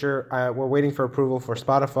iTunes, Stitcher. We're waiting for approval for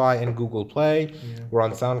Spotify and Google Play. Yeah. We're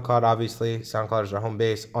on SoundCloud, obviously. SoundCloud is our home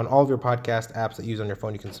base. On all of your podcast apps that you use on your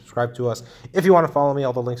phone, you can subscribe to us. If you want to follow me,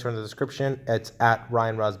 all the links are in the description. It's at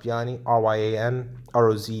Ryan Rozbiani,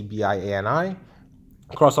 RyanRozbiani.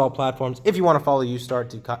 Across all platforms. If you want to follow UStart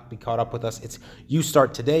to be caught up with us, it's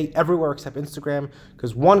UStart Today everywhere except Instagram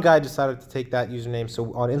because one guy decided to take that username.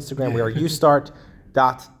 So on Instagram, we are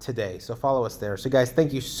UStart.today. So follow us there. So guys,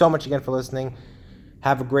 thank you so much again for listening.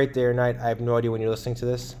 Have a great day or night. I have no idea when you're listening to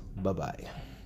this. Bye bye.